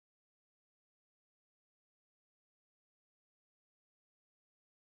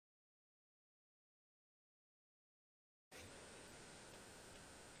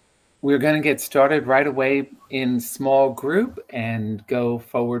We're going to get started right away in small group and go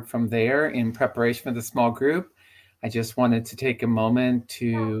forward from there in preparation for the small group. I just wanted to take a moment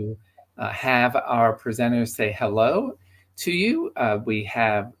to have our presenters say hello to you. We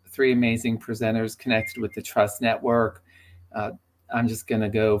have three amazing presenters connected with the Trust Network. I'm just going to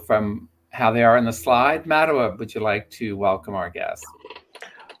go from how they are in the slide. Madhawa, would you like to welcome our guests?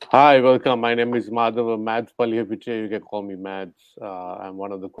 Hi, welcome. My name is Madhawa Mads Palihapite. You can call me Mads. I'm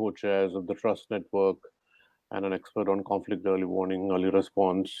one of the co-chairs of the Trust Network and an expert on conflict early warning, early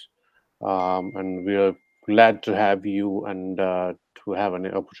response. And we are glad to have you and to have an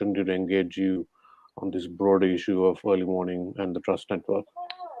opportunity to engage you on this broader issue of early warning and the Trust Network.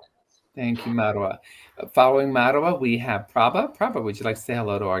 Thank you, Madhawa. Following Madhawa, we have Prabha. Prabha, would you like to say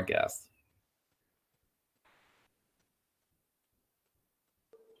hello to our guests?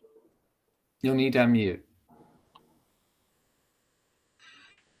 You'll need to unmute.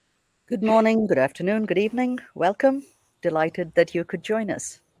 Good morning, good afternoon, good evening. Welcome. Delighted that you could join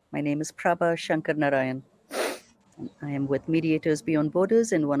us. My name is Prabha Shankar Narayan. I am with Mediators Beyond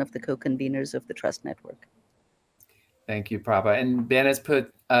Borders and one of the co-conveners of the Trust Network. Thank you, Prabha. And Ben has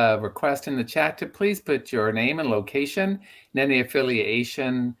put a request in the chat to please put your name and location and any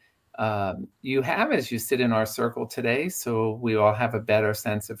affiliation you have as you sit in our circle today, so we all have a better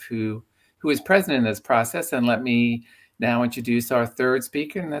sense of who is present in this process. And let me now introduce our third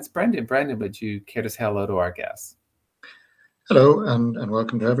speaker, and that's Brendan. Brendan, would you care to say hello to our guests? Hello, and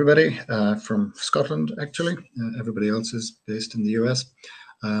welcome to everybody from Scotland, actually. Everybody else is based in the US.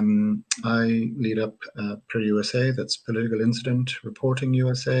 I lead up PER USA, that's Political Incident Reporting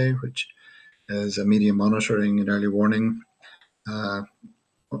USA, which is a media monitoring and early warning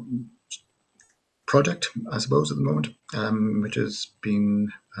project, I suppose, at the moment, which has been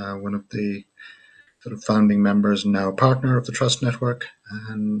one of the sort of founding members and now a partner of the Trust Network,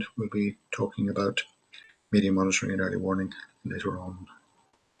 and we'll be talking about media monitoring and early warning later on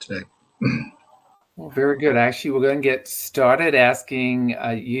today. Well, very good. Actually, we're going to get started asking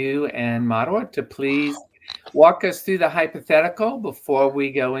you and Madhawa to please walk us through the hypothetical before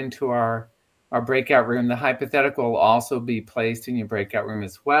we go into our breakout room. The hypothetical will also be placed in your breakout room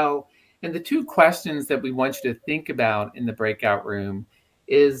as well. And the two questions that we want you to think about in the breakout room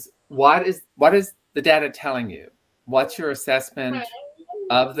is what is the data telling you? What's your assessment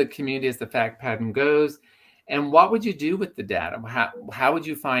of the community as the fact pattern goes? And what would you do with the data? How would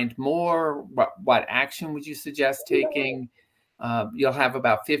you find more? What action would you suggest taking? You'll have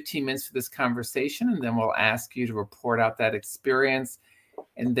about 15 minutes for this conversation, and then we'll ask you to report out that experience.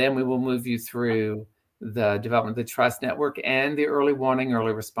 And then we will move you through the development of the Trust Network and the early warning,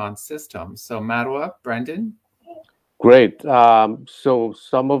 early response system. So Madhawa, Brendan? Great. So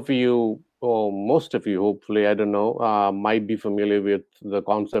some of you, or most of you, hopefully, I don't know, might be familiar with the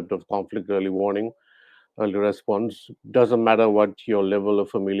concept of conflict early warning, early response. Doesn't matter what your level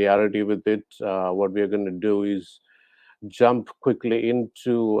of familiarity with it. What we are going to do is jump quickly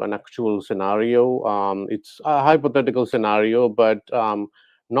into an actual scenario. It's a hypothetical scenario, but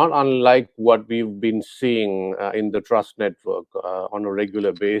not unlike what we've been seeing in the Trust Network on a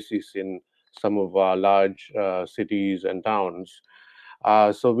regular basis in some of our large cities and towns.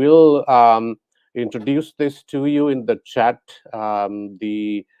 So we'll introduce this to you in the chat,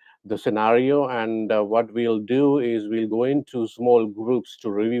 the scenario, and what we'll do is we'll go into small groups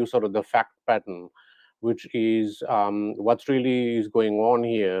to review sort of the fact pattern, which is what's really is going on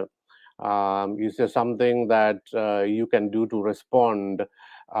here. Is there something that you can do to respond?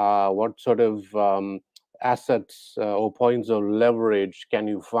 What sort of assets or points of leverage can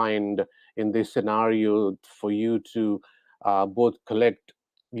you find in this scenario for you to both collect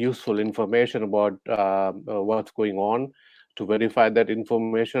useful information about what's going on, to verify that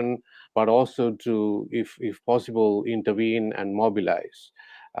information, but also to, if possible, intervene and mobilize,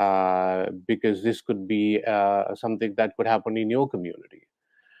 because this could be something that could happen in your community.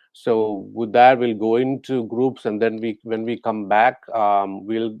 So with that, we'll go into groups, and then when we come back,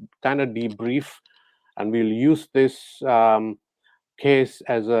 we'll kind of debrief, and we'll use this case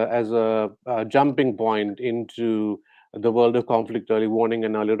as a jumping point into the world of conflict early warning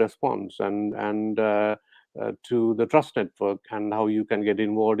and early response, and to the Trust Network and how you can get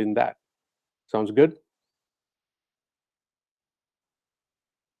involved in that. Sounds good?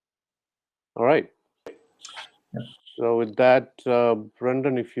 All right. So with that,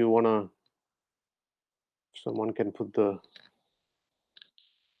 Brendan, if you wanna, someone can put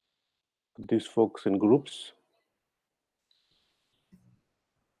these folks in groups.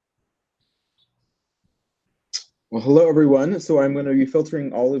 Well, hello, everyone. So I'm going to be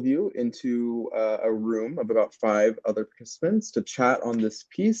filtering all of you into a room of about 5 other participants to chat on this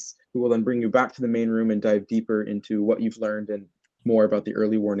piece. We will then bring you back to the main room and dive deeper into what you've learned and more about the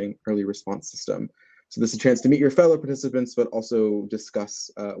early warning, early response system. So this is a chance to meet your fellow participants, but also discuss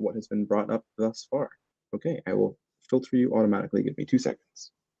what has been brought up thus far. Okay, I will filter you automatically. Give me 2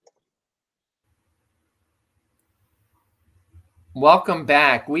 seconds. Welcome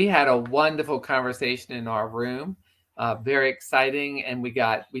back. We had a wonderful conversation in our room, very exciting, and we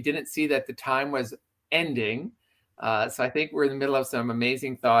didn't see that the time was ending. So I think we're in the middle of some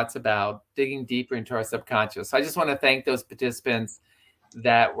amazing thoughts about digging deeper into our subconscious. So I just want to thank those participants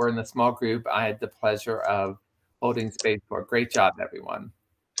that were in the small group I had the pleasure of holding space for. Great job, everyone.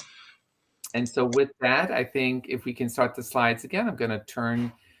 And so with that, I think if we can start the slides again, I'm going to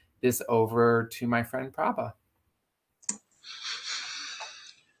turn this over to my friend Prabha.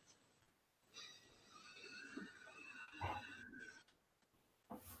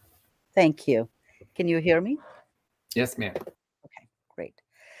 Thank you. Can you hear me? Yes, ma'am. Okay, great.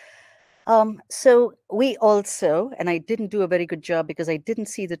 So we also, and I didn't do a very good job because I didn't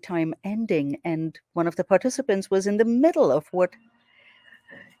see the time ending, and one of the participants was in the middle of what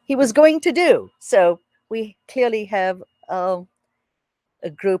he was going to do. So we clearly have a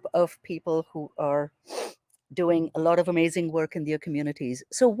group of people who are doing a lot of amazing work in their communities.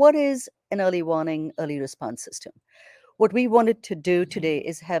 So what is an early warning, early response system? What we wanted to do today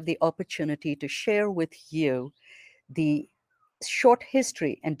is have the opportunity to share with you the short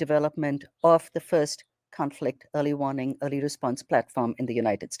history and development of the first conflict early warning, early response platform in the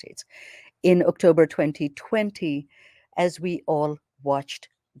United States. In October 2020, as we all watched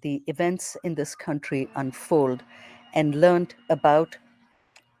the events in this country unfold and learned about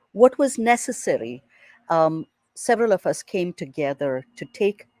what was necessary, several of us came together to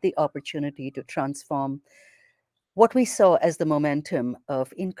take the opportunity to transform what we saw as the momentum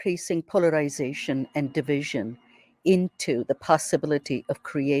of increasing polarization and division into the possibility of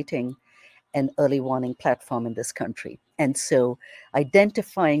creating an early warning platform in this country. And so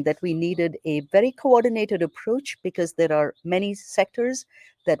identifying that we needed a very coordinated approach because there are many sectors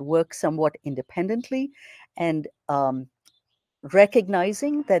that work somewhat independently, and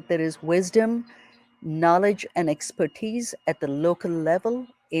recognizing that there is wisdom, knowledge, and expertise at the local level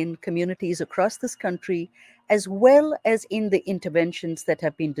in communities across this country, as well as in the interventions that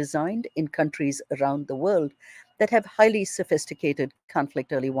have been designed in countries around the world that have highly sophisticated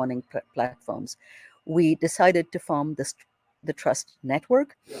conflict early warning platforms. We decided to form the Trust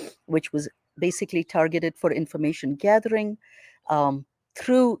Network, which was basically targeted for information gathering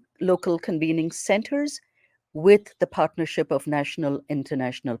through local convening centers with the partnership of national,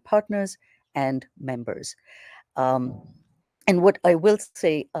 international partners and members. And what I will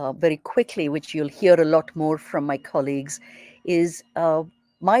say very quickly, which you'll hear a lot more from my colleagues, is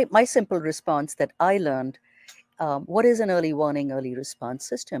my simple response that I learned. What is an early warning, early response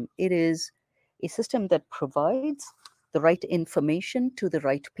system? It is a system that provides the right information to the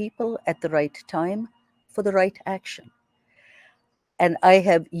right people at the right time for the right action. And I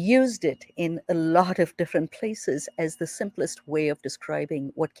have used it in a lot of different places as the simplest way of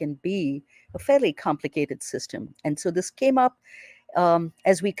describing what can be a fairly complicated system. And so this came up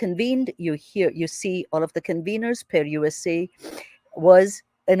as we convened. You see all of the conveners. PEAR USA was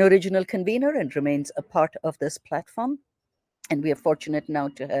an original convener and remains a part of this platform. And we are fortunate now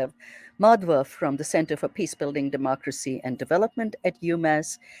to have Madhva from the Center for Peacebuilding, Democracy and Development at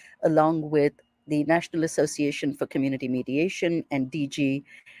UMass, along with the National Association for Community Mediation and DG,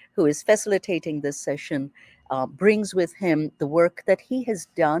 who is facilitating this session, brings with him the work that he has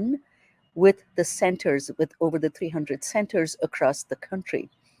done with the centers, with over the 300 centers across the country,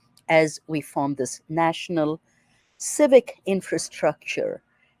 as we form this national civic infrastructure.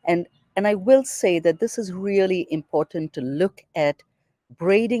 And I will say that this is really important to look at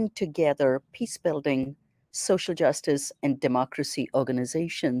braiding together peace building, social justice, and democracy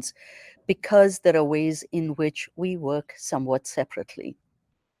organizations, because there are ways in which we work somewhat separately.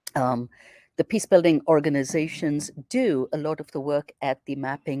 The peace building organizations do a lot of the work at the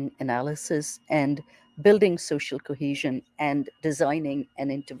mapping, analysis, and building social cohesion and designing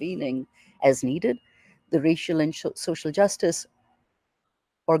and intervening as needed. The racial and social justice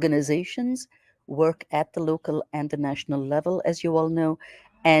organizations work at the local and the national level, as you all know,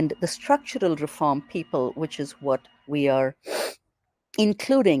 and the structural reform people, which is what we are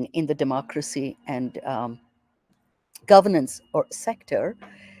including in the democracy and governance or sector,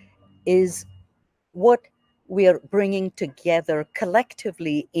 is what we are bringing together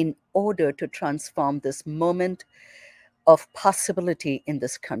collectively in order to transform this moment of possibility in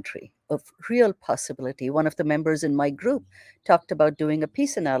this country. of real possibility. One of the members in my group talked about doing a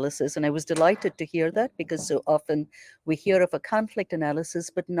peace analysis, and I was delighted to hear that, because so often we hear of a conflict analysis,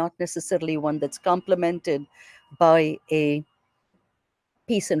 but not necessarily one that's complemented by a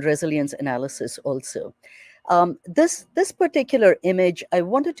peace and resilience analysis also. This particular image I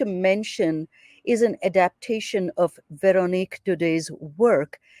wanted to mention is an adaptation of Veronique Duday's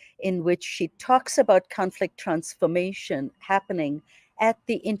work, in which she talks about conflict transformation happening at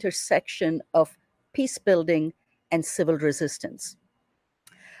the intersection of peace building and civil resistance.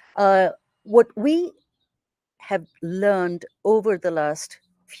 What we have learned over the last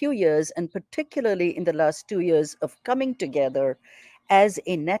few years, and particularly in the last 2 years of coming together as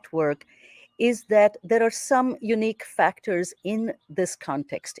a network, is that there are some unique factors in this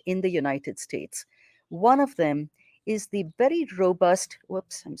context in the United States. One of them is the very robust,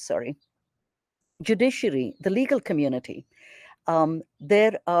 judiciary, the legal community.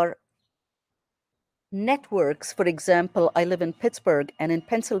 There are networks, for example, I live in Pittsburgh, and in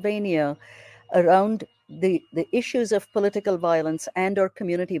Pennsylvania, around the issues of political violence and or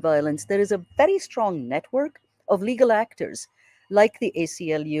community violence, there is a very strong network of legal actors like the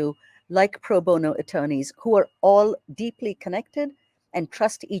ACLU, like pro bono attorneys, who are all deeply connected and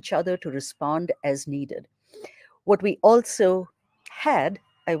trust each other to respond as needed. What we also had,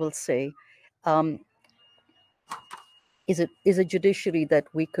 I will say, is a judiciary that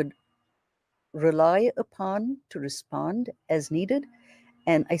we could rely upon to respond as needed.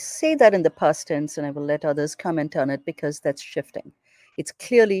 And I say that in the past tense, and I will let others comment on it, because that's shifting. It's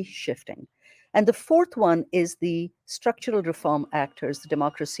clearly shifting. And the fourth one is the structural reform actors, the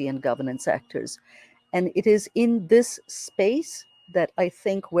democracy and governance actors. And it is in this space that I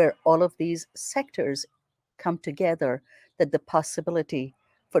think, where all of these sectors come together, that the possibility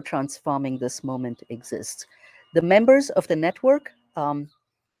for transforming this moment exists. The members of the network,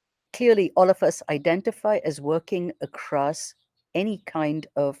 clearly all of us identify as working across any kind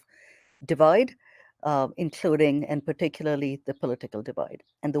of divide, including and particularly the political divide.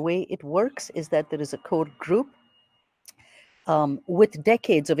 And the way it works is that there is a core group with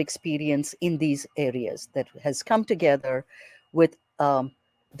decades of experience in these areas that has come together with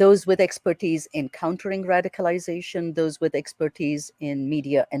those with expertise in countering radicalization, those with expertise in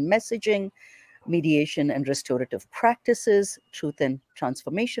media and messaging, mediation and restorative practices, truth and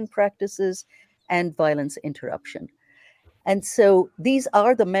transformation practices, and violence interruption. And so these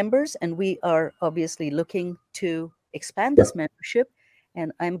are the members, and we are obviously looking to expand this membership.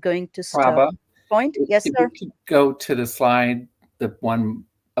 And I'm going to start. Prabha, Point. Yes, if sir. you could go to the slide, the one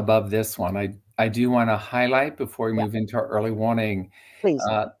above this one. I do want to highlight before we move into our early warning. Please.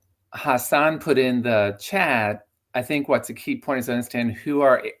 Hassan put in the chat, I think what's a key point is to understand who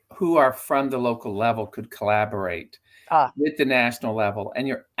are from the local level could collaborate with the national level. And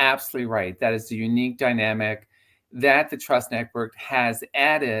you're absolutely right. That is the unique dynamic that the Trust Network has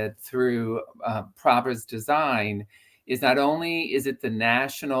added through Prabha's design. Is not only is it the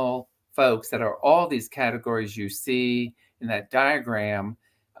national folks that are all these categories you see in that diagram,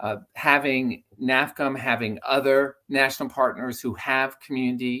 having NAFCM, having other national partners who have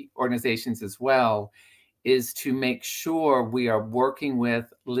community organizations as well, is to make sure we are working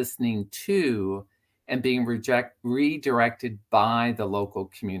with, listening to, and being redirected by the local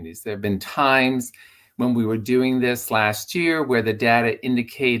communities. There have been times when we were doing this last year where the data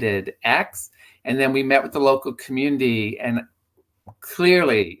indicated X, and then we met with the local community and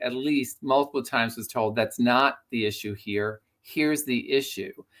clearly, at least multiple times, was told that's not the issue here. Here's the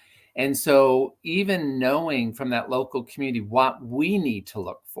issue. And so even knowing from that local community what we need to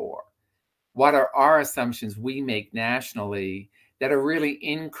look for, what are our assumptions we make nationally that are really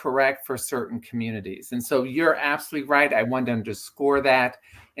incorrect for certain communities. And so you're absolutely right. I want to underscore that.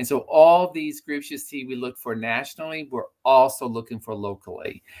 And so all these groups you see we look for nationally, we're also looking for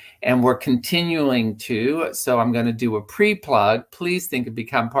locally. And we're continuing to. So I'm going to do a pre-plug. Please think of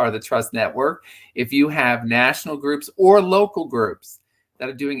become part of the Trust Network. If you have national groups or local groups that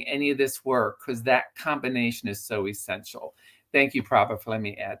are doing any of this work, because that combination is so essential. Thank you, Prabha, for letting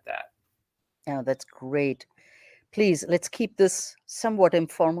me add that. Oh, that's great. Please, let's keep this somewhat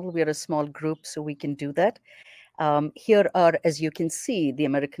informal. We are a small group, so we can do that. Here are, as you can see, the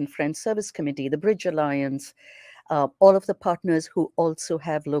American Friends Service Committee, the Bridge Alliance, all of the partners who also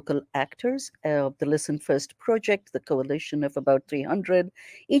have local actors, the Listen First Project, the coalition of about 300.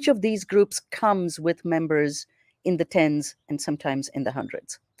 Each of these groups comes with members in the tens and sometimes in the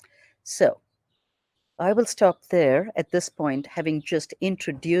hundreds. So I will stop there at this point, having just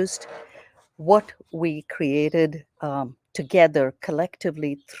introduced what we created together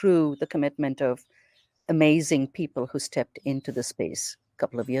collectively through the commitment of amazing people who stepped into the space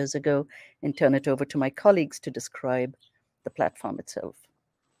couple of years ago and turn it over to my colleagues to describe the platform itself.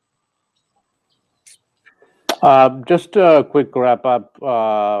 Just a quick wrap up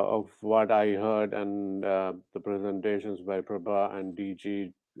of what I heard and the presentations by Prabha and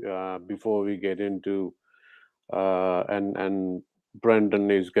DG before we get into and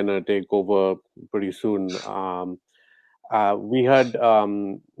Brendan is going to take over pretty soon. We had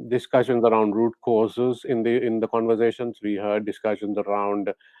discussions around root causes in the conversations. We heard discussions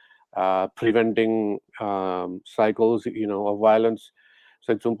around preventing cycles, of violence.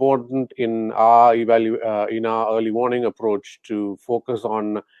 So it's important in our in our early warning approach to focus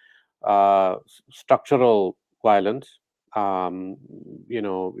on structural violence,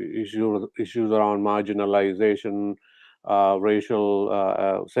 issues around marginalization,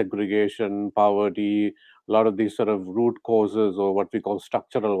 racial segregation, poverty, a lot of these sort of root causes or what we call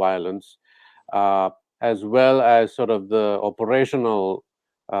structural violence, as well as sort of the operational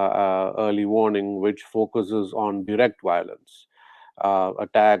early warning, which focuses on direct violence,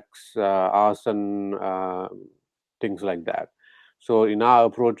 attacks, arson, things like that. So in our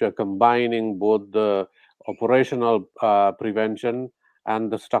approach, we're combining both the operational prevention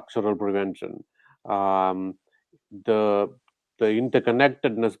and the structural prevention. The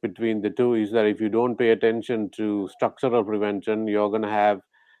interconnectedness between the two is that if you don't pay attention to structural prevention, you're going to have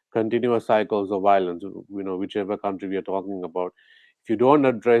continuous cycles of violence, whichever country we are talking about. If you don't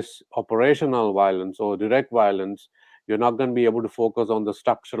address operational violence or direct violence, you're not going to be able to focus on the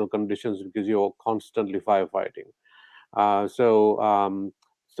structural conditions because you're constantly firefighting. So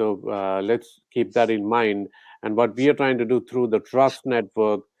let's keep that in mind. And what we are trying to do through the Trust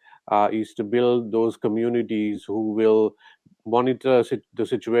Network is to build those communities who will monitor the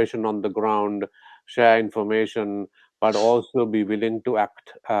situation on the ground, share information, but also be willing to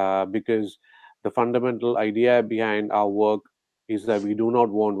act, because the fundamental idea behind our work is that we do not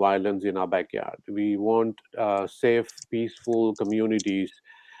want violence in our backyard. We want safe, peaceful communities.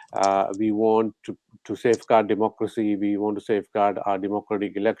 We want to safeguard democracy. We want to safeguard our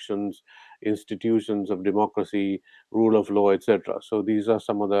democratic elections, institutions of democracy, rule of law, etc. So these are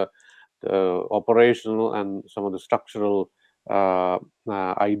some of the operational and some of the structural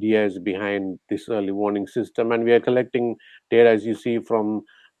ideas behind this early warning system. And we are collecting data, as you see from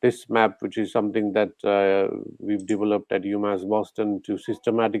this map, which is something that we've developed at UMass Boston to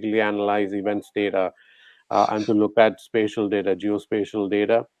systematically analyze events data and to look at spatial data, geospatial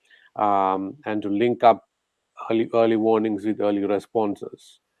data, and to link up early warnings with early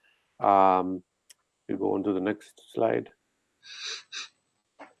responses. We go on to the next slide.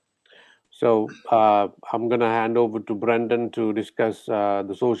 So I'm going to hand over to Brendan to discuss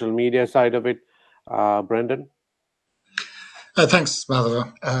the social media side of it. Brendan? Thanks,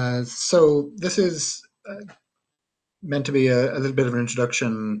 Madhava. So this is meant to be a little bit of an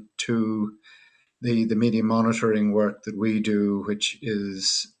introduction to the media monitoring work that we do, which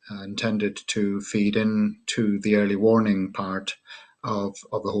is intended to feed into the early warning part of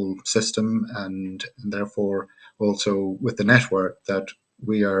the whole system, and therefore also with the network that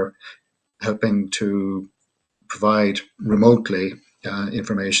we are helping to provide remotely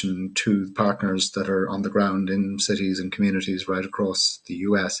information to partners that are on the ground in cities and communities right across the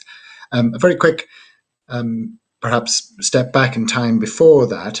US. A very quick perhaps step back in time before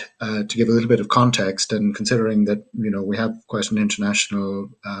that to give a little bit of context, and considering that we have quite an international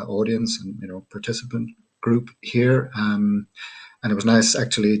audience and participant group here, and it was nice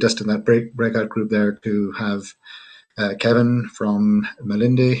actually just in that breakout group there to have Kevin from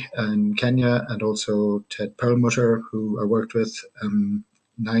Malindi in Kenya, and also Ted Perlmutter, who I worked with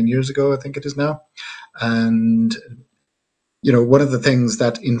 9 years ago, I think it is now. And one of the things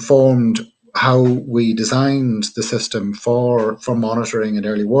that informed how we designed the system for monitoring and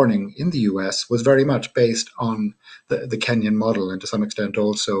early warning in the US was very much based on the Kenyan model, and to some extent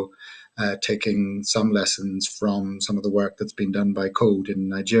also taking some lessons from some of the work that's been done by Code in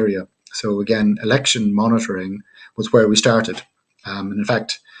Nigeria. So again, election monitoring was where we started. And in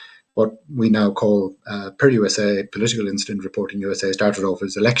fact, what we now call PIR-USA, Political Incident Reporting USA, started off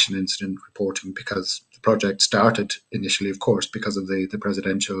as election incident reporting, because the project started initially, of course, because of the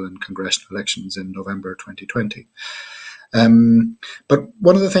presidential and congressional elections in November 2020. But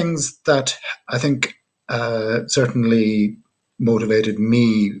one of the things that I think certainly motivated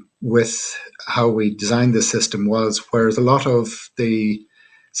me with how we designed this system was, whereas a lot of the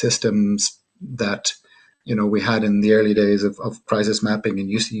systems that we had in the early days of crisis mapping and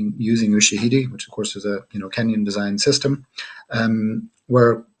using Ushahidi, which of course is a Kenyan design system,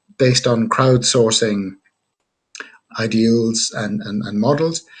 were based on crowdsourcing ideals and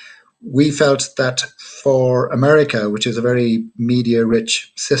models. we felt that for America, which is a very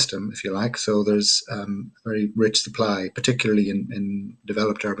media-rich system, if you like, so there's very rich supply, particularly in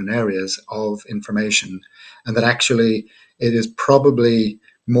developed urban areas, of information, and that actually it is probably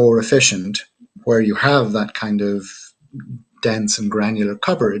more efficient where you have that kind of dense and granular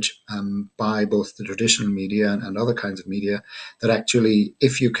coverage by both the traditional media and other kinds of media, that actually,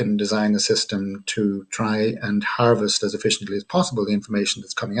 if you can design a system to try and harvest as efficiently as possible the information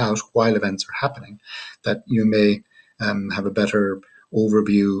that's coming out while events are happening, that you may have a better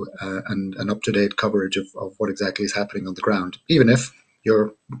overview and an up-to-date coverage of what exactly is happening on the ground, even if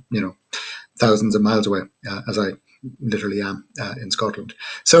you're, thousands of miles away, as I literally am in Scotland.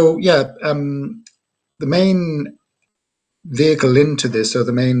 So yeah, the main vehicle into this, or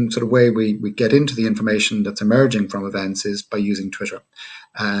the main sort of way we get into the information that's emerging from events, is by using Twitter.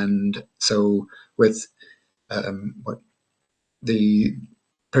 And so with what the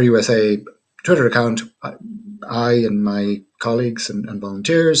PeaceCon Twitter account, I and my colleagues and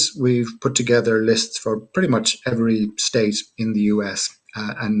volunteers, we've put together lists for pretty much every state in the US.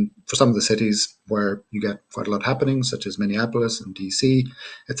 And for some of the cities where you get quite a lot happening, such as Minneapolis and DC,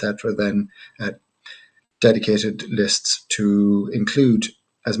 etc., then dedicated lists to include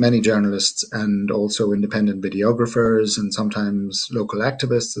as many journalists and also independent videographers and sometimes local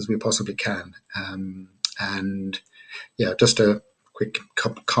activists as we possibly can. And yeah, just a quick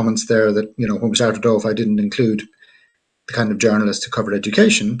comments there that, when we started off, I didn't include the kind of journalists who covered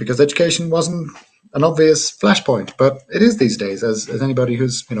education because education wasn't an obvious flashpoint, but it is these days, as anybody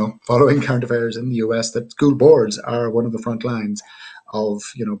who's, following current affairs in the US, that school boards are one of the front lines of,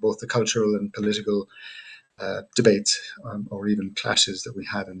 both the cultural and political debates or even clashes that we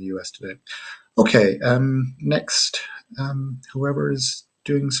have in the US today. Okay, next, whoever is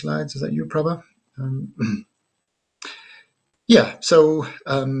doing slides, is that you, Prabha? Yeah, so,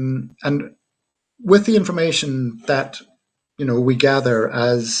 and with the information that, we gather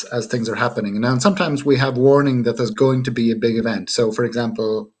as things are happening, and sometimes we have warning that there's going to be a big event. So, for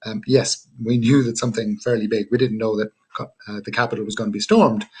example, yes, we knew that something fairly big, we didn't know that the Capitol was going to be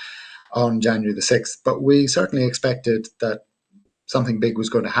stormed on January the 6th, but we certainly expected that something big was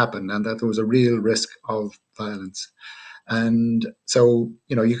going to happen and that there was a real risk of violence. And so,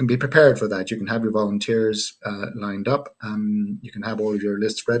 you can be prepared for that. You can have your volunteers lined up. You can have all of your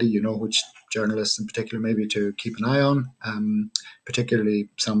lists ready. You know which journalists in particular maybe to keep an eye on, particularly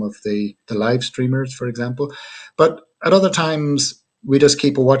some of the live streamers, for example. But at other times, we just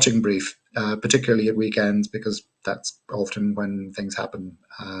keep a watching brief, particularly at weekends, because that's often when things happen.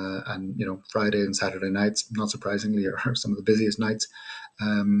 And, Friday and Saturday nights, not surprisingly, are some of the busiest nights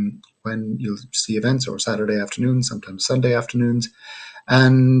when you'll see events, or Saturday afternoons, sometimes Sunday afternoons.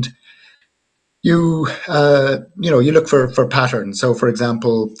 And you look for patterns. So, for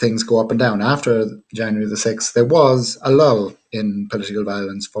example, things go up and down. After January the 6th, there was a lull in political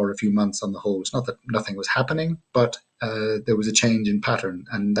violence for a few months on the whole. It's not that nothing was happening, but there was a change in pattern.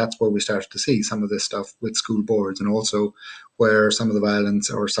 And that's where we started to see some of this stuff with school boards, and also where some of the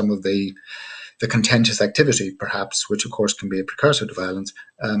violence or some of the contentious activity, perhaps, which of course can be a precursor to violence,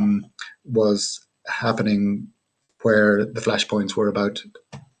 was happening where the flashpoints were about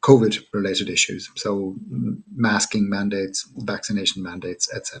COVID-related issues, so masking mandates, vaccination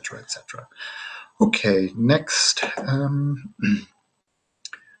mandates, etc., etc. Okay, next.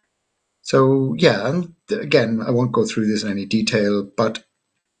 So yeah, and again, I won't go through this in any detail, but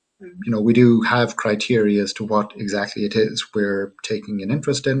we do have criteria as to what exactly it is we're taking an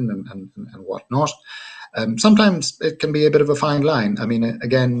interest in and what not. Sometimes it can be a bit of a fine line. I mean,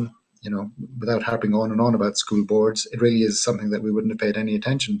 again, without harping on and on about school boards, it really is something that we wouldn't have paid any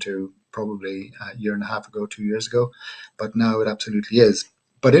attention to probably a year and a half ago, 2 years ago, but now it absolutely is.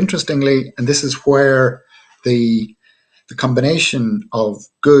 But interestingly, and this is where the combination of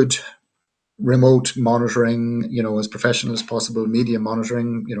good remote monitoring, as professional as possible, media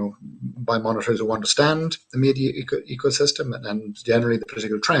monitoring, by monitors who understand the media ecosystem and generally the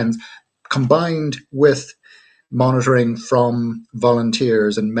political trends, combined with monitoring from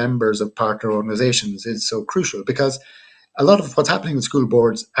volunteers and members of partner organizations, is so crucial, because a lot of what's happening with school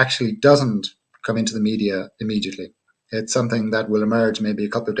boards actually doesn't come into the media immediately. It's something that will emerge maybe a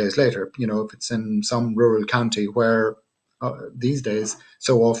couple of days later. If it's in some rural county where these days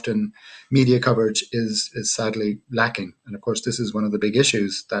so often media coverage is sadly lacking. And of course, this is one of the big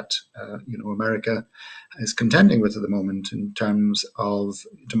issues that America is contending with at the moment in terms of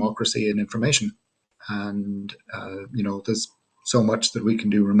democracy and information. And there's so much that we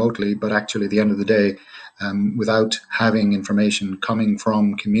can do remotely, but actually at the end of the day, without having information coming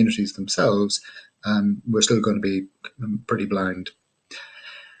from communities themselves, we're still going to be pretty blind.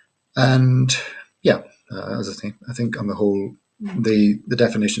 And yeah, as I think on the whole, the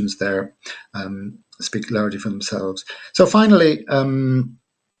definitions there speak largely for themselves. So finally,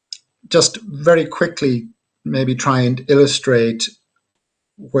 just very quickly, maybe try and illustrate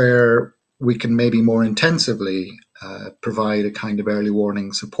where we can maybe more intensively provide a kind of early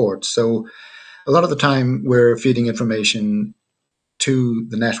warning support. So a lot of the time we're feeding information to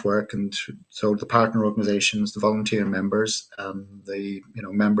the network, and so the partner organizations, the volunteer members, the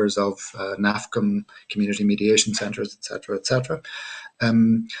members of NAFCM, community mediation centers, etc., etc.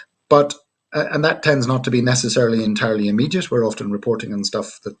 But and that tends not to be necessarily entirely immediate. We're often reporting on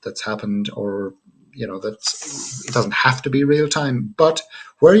stuff that's happened, or it doesn't have to be real time. But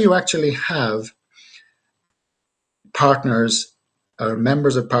where you actually have partners or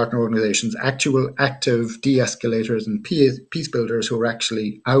members of partner organizations, actual active de-escalators and peace builders who are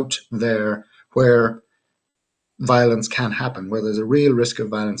actually out there where violence can happen, where there's a real risk of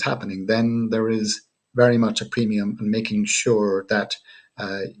violence happening, then there is very much a premium on making sure that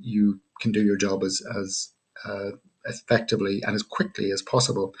you can do your job as effectively and as quickly as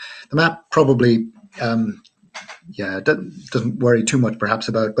possible. The map probably doesn't worry too much perhaps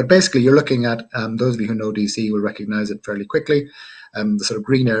about, but basically you're looking at, those of you who know DC will recognize it fairly quickly. The sort of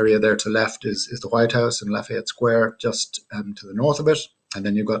green area there to the left is the White House and Lafayette Square, just to the north of it. And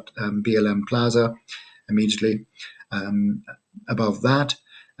then you've got BLM Plaza immediately above that,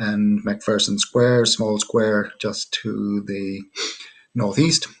 and McPherson Square, small square just to the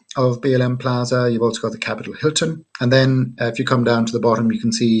northeast of BLM Plaza. You've also got the Capitol Hilton. And then if you come down to the bottom, you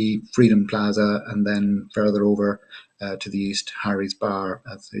can see Freedom Plaza, and then further over to the east, Harry's Bar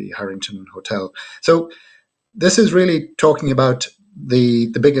at the Harrington Hotel. So this is really talking about the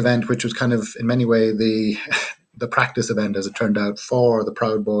big event, which was kind of in many ways the practice event, as it turned out, for the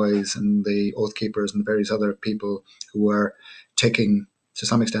Proud Boys and the Oath Keepers and various other people who were taking, to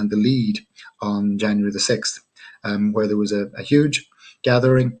some extent, the lead on January the 6th, where there was a huge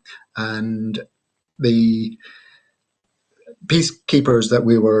gathering, and the peacekeepers that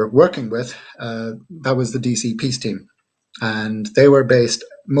we were working with, that was the DC Peace Team, and they were based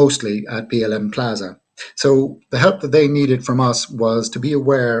mostly at BLM Plaza. So the help that they needed from us was to be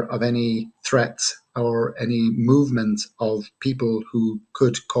aware of any threats or any movements of people who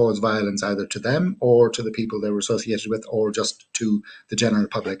could cause violence either to them or to the people they were associated with, or just to the general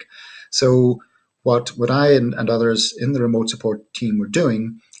public. So what I and others in the remote support team were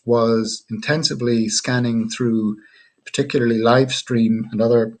doing was intensively scanning through particularly live stream and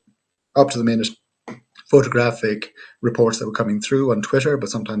other up-to-the-minute photographic reports that were coming through on Twitter, but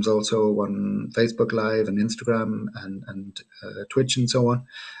sometimes also on Facebook Live and Instagram and Twitch and so on,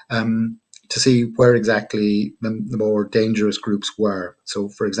 to see where exactly the more dangerous groups were. So,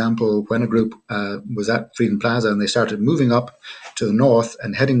 for example, when a group was at Freedom Plaza and they started moving up to the north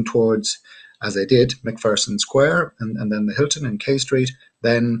and heading towards, as they did, McPherson Square and then the Hilton and K Street,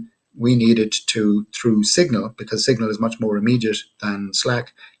 then we needed to, through Signal, because Signal is much more immediate than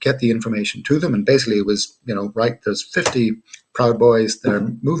Slack, get the information to them. And basically it was, right, there's 50 Proud Boys, they're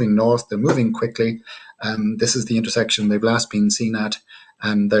moving north, they're moving quickly. This is the intersection they've last been seen at,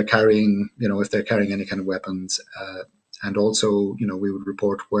 and they're carrying, if they're carrying any kind of weapons. And also, we would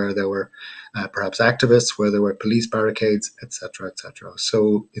report where there were perhaps activists, where there were police barricades, etc., etc.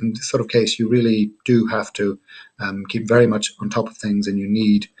 So in this sort of case, you really do have to keep very much on top of things, and you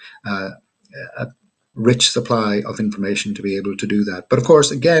need a rich supply of information to be able to do that. But of course,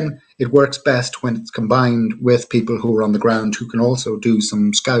 again, it works best when it's combined with people who are on the ground who can also do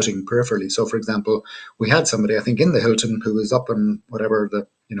some scouting peripherally. So, for example, we had somebody, I think, in the Hilton who was up on whatever the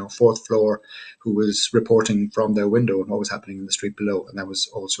fourth floor, who was reporting from their window on what was happening in the street below, and that was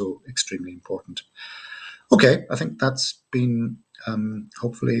also extremely important. Okay, I think that's been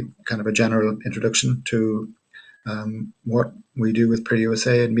hopefully kind of a general introduction to what we do with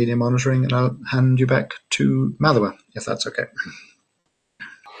PeaceCon and media monitoring, and I'll hand you back to Madhawa, if that's okay.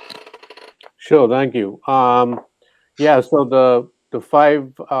 Sure, thank you. So the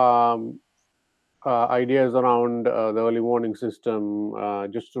five ideas around the early warning system,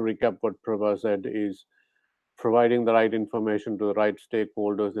 just to recap what Prabha said, is providing the right information to the right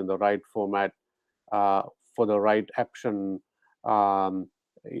stakeholders in the right format for the right action.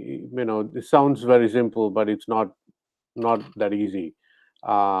 It sounds very simple, but it's not that easy,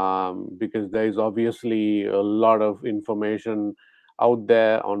 because there is obviously a lot of information out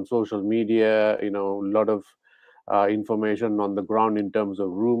there on social media, a lot of information on the ground in terms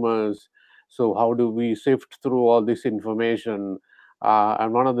of rumors. So how do we sift through all this information?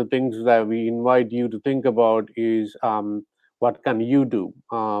 And one of the things that we invite you to think about is, what can you do?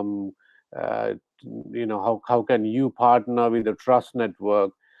 How can you partner with a trust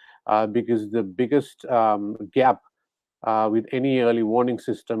network because the biggest gap with any early warning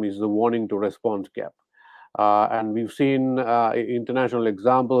system is the warning to response gap. And we've seen international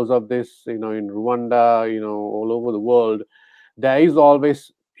examples of this, in Rwanda, all over the world. There is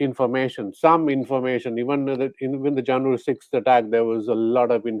always information, some information. Even the January 6th attack, there was a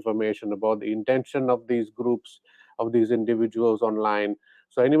lot of information about the intention of these groups, of these individuals online.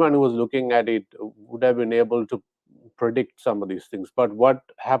 So anyone who was looking at it would have been able to predict some of these things. But what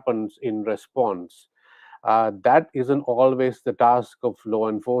happens in response? That isn't always the task of law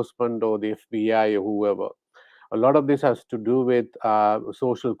enforcement or the FBI or whoever. A lot of this has to do with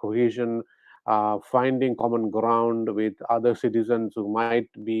social cohesion, finding common ground with other citizens who might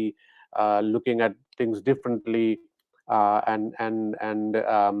be looking at things differently, and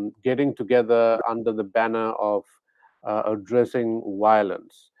getting together under the banner of addressing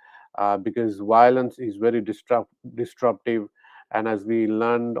violence, because violence is very disruptive, and as we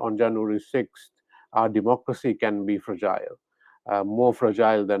learned on January 6th, our democracy can be fragile, more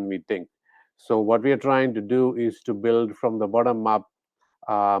fragile than we think. So what we are trying to do is to build from the bottom up,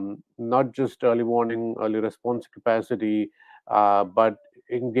 not just early warning, early response capacity, but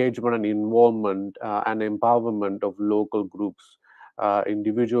engagement and involvement and empowerment of local groups,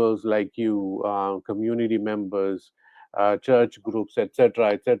 individuals like you, community members, church groups, etc.,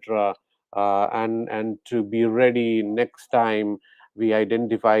 etc., and to be ready next time we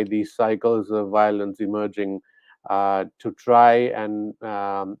identify these cycles of violence emerging, to try and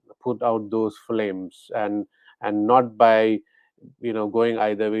put out those flames, and not by going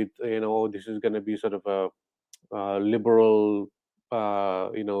either with this is going to be sort of a liberal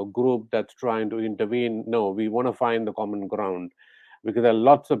group that's trying to intervene. No, we want to find the common ground, because there are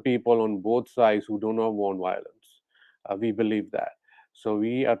lots of people on both sides who do not want violence. We believe that. So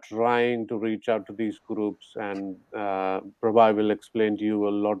we are trying to reach out to these groups, and Prabha will explain to you a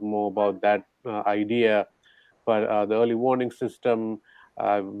lot more about that idea. But the early warning system,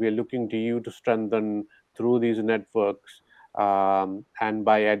 we're looking to you to strengthen through these networks, and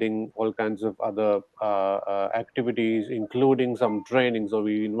by adding all kinds of other activities, including some training. So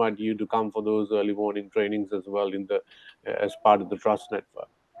we invite you to come for those early warning trainings as well as part of the Trust Network.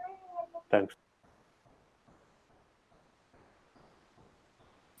 Thanks.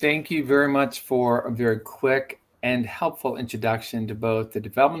 Thank you very much for a very quick and helpful introduction to both the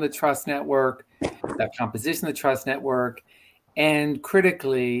development of the Trust Network, the composition of the Trust Network, and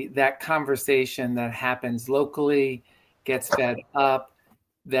critically, that conversation that happens locally, gets fed up,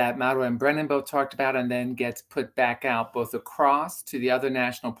 that Mauro and Brendan both talked about, and then gets put back out both across to the other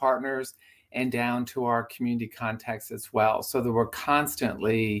national partners and down to our community contacts as well. So that we're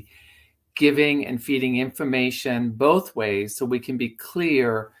constantly giving and feeding information both ways, so we can be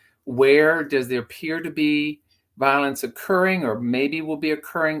clear, where does there appear to be violence occurring or maybe will be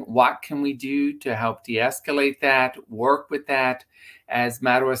occurring? What can we do to help de-escalate that, work with that? As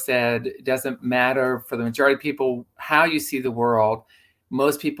Mauro said, it doesn't matter for the majority of people how you see the world.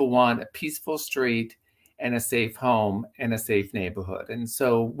 Most people want a peaceful street and a safe home and a safe neighborhood. And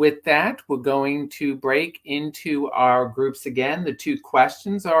so with that, we're going to break into our groups again. The two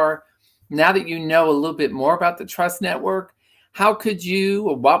questions are, now that you know a little bit more about the Trust Network, how could you,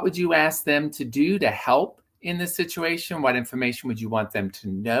 or what would you ask them to do to help in this situation? What information would you want them to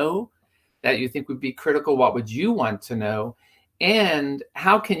know that you think would be critical? What would you want to know? And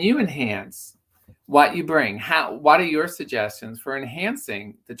how can you enhance what you bring? What are your suggestions for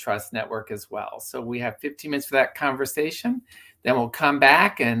enhancing the Trust Network as well? So we have 15 minutes for that conversation. Then we'll come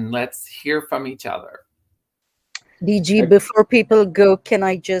back and let's hear from each other. DG, before people go, can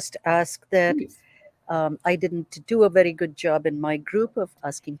I just ask that I didn't do a very good job in my group of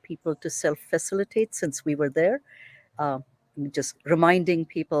asking people to self-facilitate since we were there. Just reminding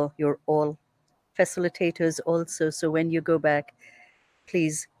people you're all facilitators also. So when you go back,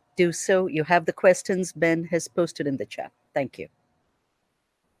 please do so. You have the questions Ben has posted in the chat. Thank you.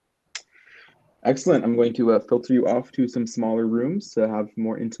 Excellent. I'm going to filter you off to some smaller rooms to have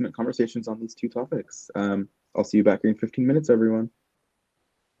more intimate conversations on these two topics. I'll see you back here in 15 minutes, everyone.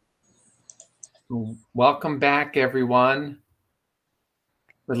 Welcome back, everyone.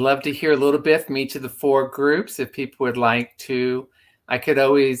 Would love to hear a little bit from each of the four groups. If people would like to, I could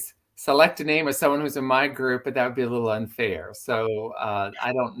always select a name of someone who's in my group, but that would be a little unfair. So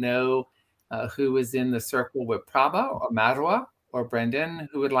I don't know who is in the circle with Prabha or Marwa or Brendan,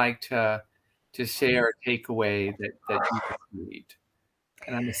 who would like to share a takeaway that you received.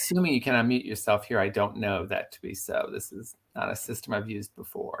 And I'm assuming you can unmute yourself here. I don't know that to be so. This is not a system I've used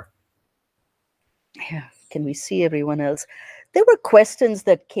before. Yeah, can we see everyone else? There were questions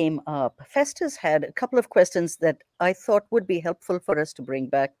that came up. Festus had a couple of questions that I thought would be helpful for us to bring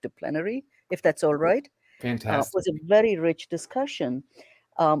back to plenary, if that's all right. Fantastic. Was a very rich discussion.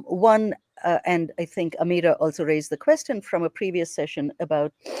 One, and I think Amira also raised the question from a previous session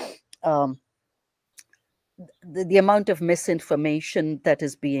about um, the amount of misinformation that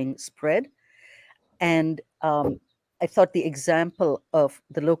is being spread. And I thought the example of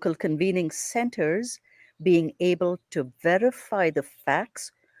the local convening centers being able to verify the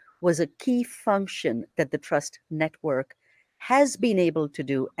facts was a key function that the trust network has been able to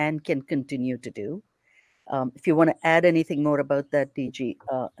do and can continue to do. If you want to add anything more about that, DG,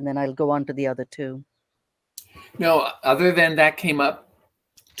 and then I'll go on to the other two. No, other than that came up,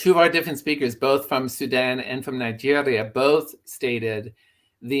 two of our different speakers, both from Sudan and from Nigeria, both stated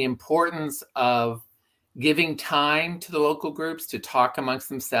the importance of giving time to the local groups to talk amongst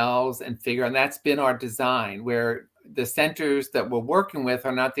themselves and figure, and that's been our design, where the centers that we're working with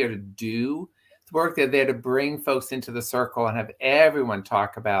are not there to do the work, they're there to bring folks into the circle and have everyone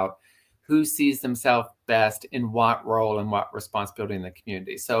talk about who sees themselves best in what role and what responsibility in the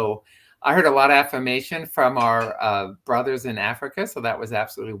community. So I heard a lot of affirmation from our brothers in Africa, so that was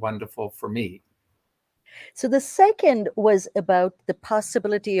absolutely wonderful for me. So the second was about the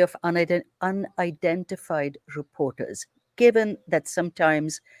possibility of unidentified reporters, given that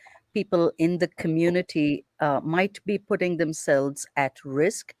sometimes people in the community might be putting themselves at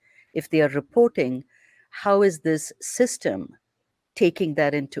risk if they are reporting. How is this system taking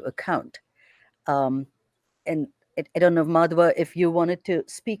that into account? And I don't know, Madhva, if you wanted to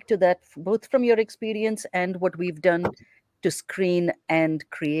speak to that, both from your experience and what we've done to screen and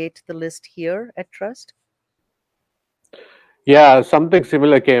create the list here at Trust. Yeah, something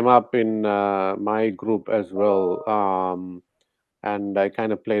similar came up in my group as well. And I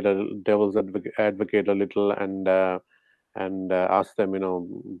kind of played a devil's advocate a little and asked them,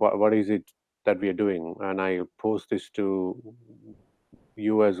 what is it that we are doing? And I posed this to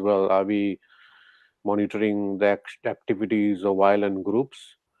you as well. Are we monitoring the activities of violent groups?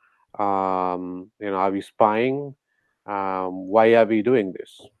 Are we spying? Why are we doing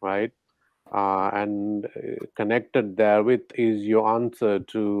this, right? And connected therewith is your answer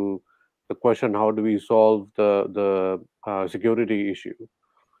to the question: how do we solve the security issue?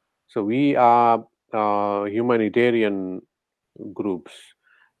 So we are humanitarian groups.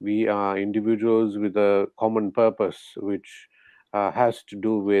 We are individuals with a common purpose, which has to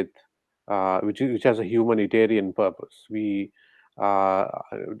do with which has a humanitarian purpose. We are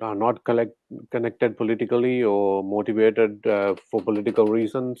not connected politically or motivated for political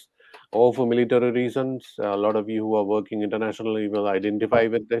reasons or for military reasons. A lot of you who are working internationally will identify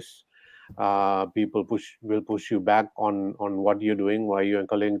with this. People will push you back on what you're doing, why you're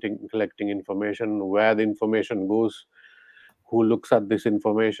collecting information, where the information goes, who looks at this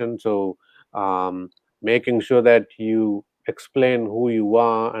information. So making sure that you explain who you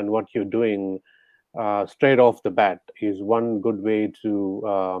are and what you're doing straight off the bat is one good way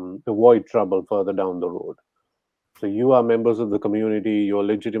to avoid trouble further down the road. So you are members of the community, your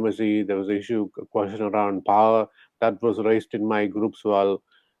legitimacy. There was a question around power that was raised in my group, so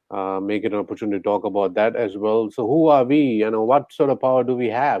I'll make it an opportunity to talk about that as well. So who are we? What sort of power do we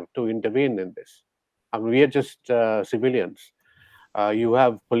have to intervene in this? I mean, we are just civilians. You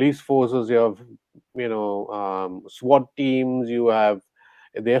have police forces, you have SWAT teams, you have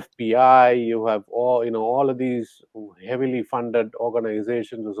the FBI, you have all of these heavily funded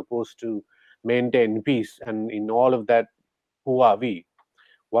organizations are supposed to maintain peace. And in all of that, who are we?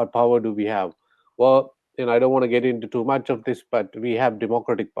 What power do we have? Well, I don't want to get into too much of this, but we have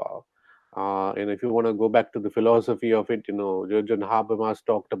democratic power. And if you want to go back to the philosophy of it, Jurgen Habermas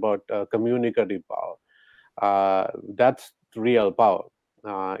talked about communicative power. That's real power.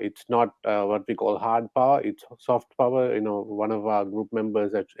 It's not what we call hard power, it's soft power. One of our group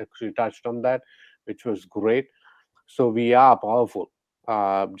members actually touched on that, which was great. So we are powerful,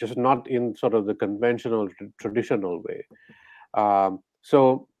 just not in sort of the conventional traditional way.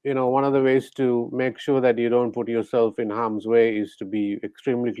 So one of the ways to make sure that you don't put yourself in harm's way is to be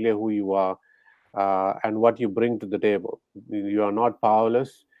extremely clear who you are and what you bring to the table. You are not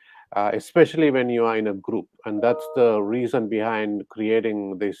powerless, especially when you are in a group. And that's the reason behind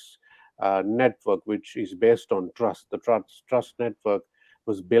creating this network, which is based on trust. The trust network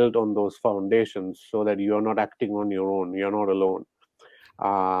was built on those foundations so that you are not acting on your own. You're not alone.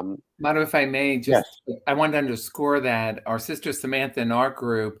 Madhu, if I may, I want to underscore that our sister Samantha in our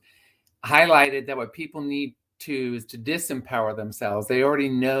group highlighted that what people need to is to disempower themselves. They already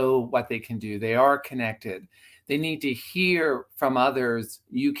know what they can do. They are connected. they need to hear from others,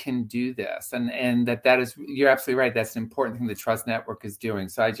 you can do this. And that is, you're absolutely right. That's an important thing the Trust Network is doing.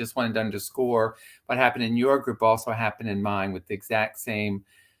 So I just wanted to underscore what happened in your group also happened in mine with the exact same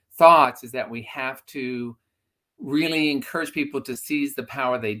thoughts, is that we have to really encourage people to seize the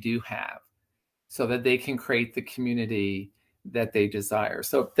power they do have so that they can create the community that they desire.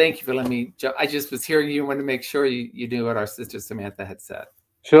 So thank you for letting me, I just was hearing you and wanted to make sure you knew what our sister Samantha had said.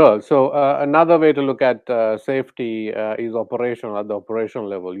 Sure. So another way to look at safety is operational, at the operational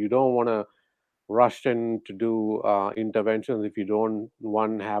level. You don't want to rush in to do interventions if you don't,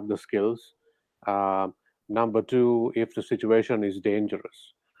 one, have the skills. Number two, if the situation is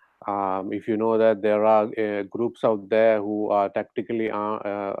dangerous. If you know that there are groups out there who are tactically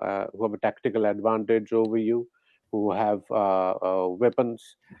who have a tactical advantage over you, who have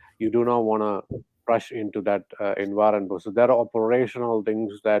weapons, you do not want to rush into that environment. So there are operational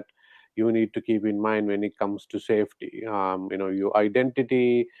things that you need to keep in mind when it comes to safety. Your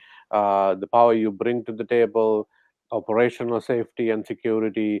identity, the power you bring to the table, operational safety and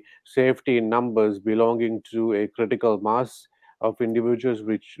security, safety in numbers belonging to a critical mass of individuals,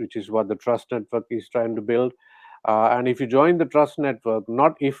 which is what the Trust Network is trying to build. And if you join the Trust Network,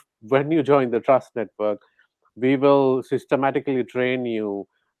 not if, when you join the Trust Network, we will systematically train you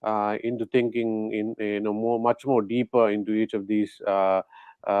into thinking in much more deeper into each of these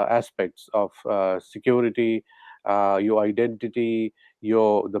aspects of security, your identity,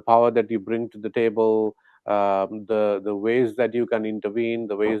 the power that you bring to the table, the ways that you can intervene,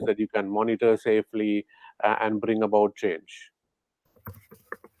 the ways that you can monitor safely and bring about change.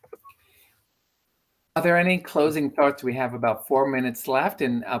 Are there any closing thoughts? We have about 4 minutes left.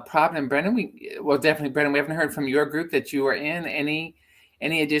 And Prabha and Brendan, definitely Brendan, we haven't heard from your group that you were in. Any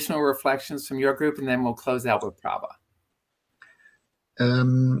additional reflections from your group? And then we'll close out with Prabha.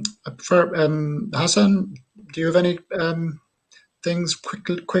 Hassan, do you have any things,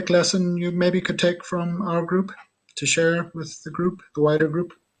 quick lesson you maybe could take from our group to share with the group, the wider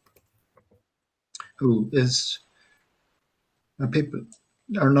group? Who is people?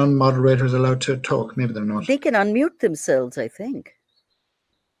 Are non-moderators allowed to talk? Maybe they're not. They can unmute themselves, I think.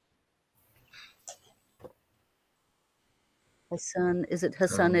 Hassan, is it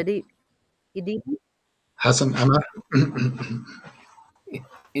Hassan Eddy? Hassan, Emma?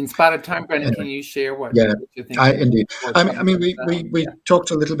 In spot of time, Brendan, can you share what you think? Indeed. I mean, we yeah.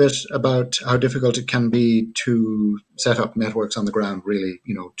 talked a little bit about how difficult it can be to set up networks on the ground, really,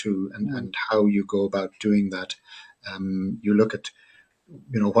 and how you go about doing that. You look at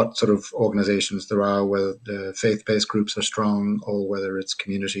what sort of organizations there are, whether the faith-based groups are strong or whether it's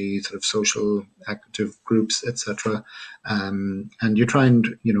community sort of social active groups, etc. And you try and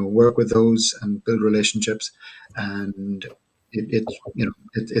work with those and build relationships, and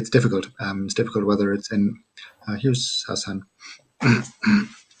it's difficult. It's difficult whether it's in here's Hassan.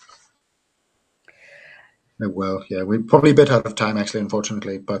 Well, yeah, we're probably a bit out of time actually,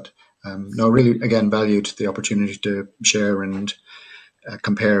 unfortunately, but no, really, again, valued the opportunity to share and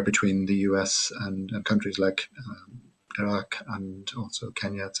compare between the US and countries like Iraq and also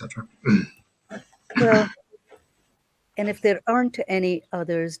Kenya, etc. Well, and if there aren't any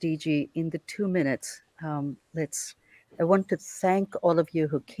others, DG, in the 2 minutes, I want to thank all of you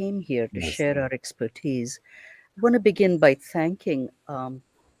who came here to share our expertise. I want to begin by thanking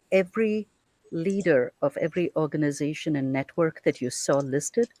every leader of every organization and network that you saw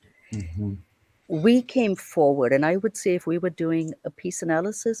listed. Mm-hmm. We came forward, and I would say if we were doing a peace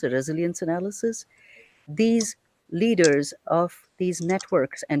analysis, a resilience analysis, these leaders of these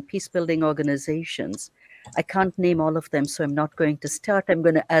networks and peace-building organizations, I can't name all of them, so I'm not going to start. I'm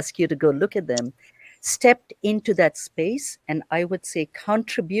going to ask you to go look at them, stepped into that space, and I would say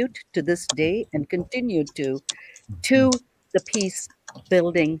contribute to this day and continue to the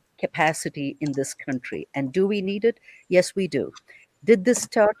peace-building capacity in this country. And do we need it? Yes, we do. Did this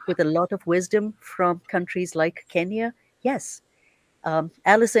start with a lot of wisdom from countries like Kenya? Yes.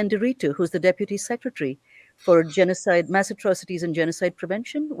 Alice Nderitu, who's the Deputy Secretary for Genocide, Mass Atrocities and Genocide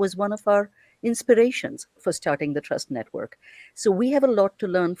Prevention, was one of our inspirations for starting the Trust Network. So we have a lot to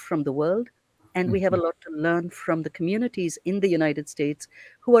learn from the world, and we have a lot to learn from the communities in the United States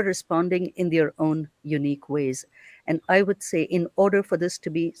who are responding in their own unique ways. And I would say in order for this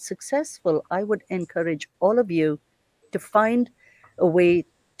to be successful, I would encourage all of you to find a way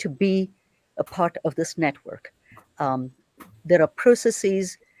to be a part of this network. There are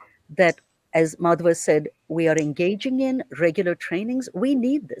processes that As Madhva said, we are engaging in regular trainings. We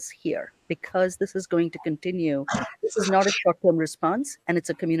need this here because this is going to continue. This is not a short-term response, and it's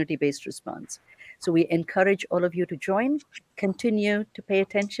a community-based response. So we encourage all of you to join, continue to pay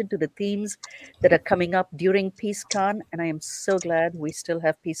attention to the themes that are coming up during PeaceCon, and I am so glad we still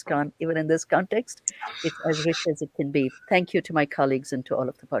have PeaceCon even in this context. It's as rich as it can be. Thank you to my colleagues and to all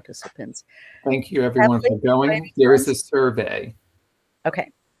of the participants. Thank you, everyone, for going. There is a survey.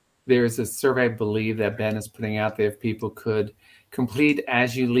 Okay. There is a survey, I believe, that Ben is putting out there if people could complete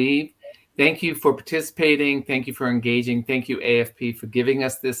as you leave. Thank you for participating. Thank you for engaging. Thank you, AFP, for giving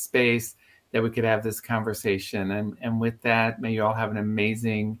us this space that we could have this conversation. And with that, may you all have an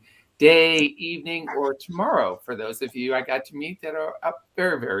amazing day, evening, or tomorrow. For those of you I got to meet that are up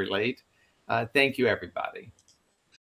very, very late, thank you, everybody.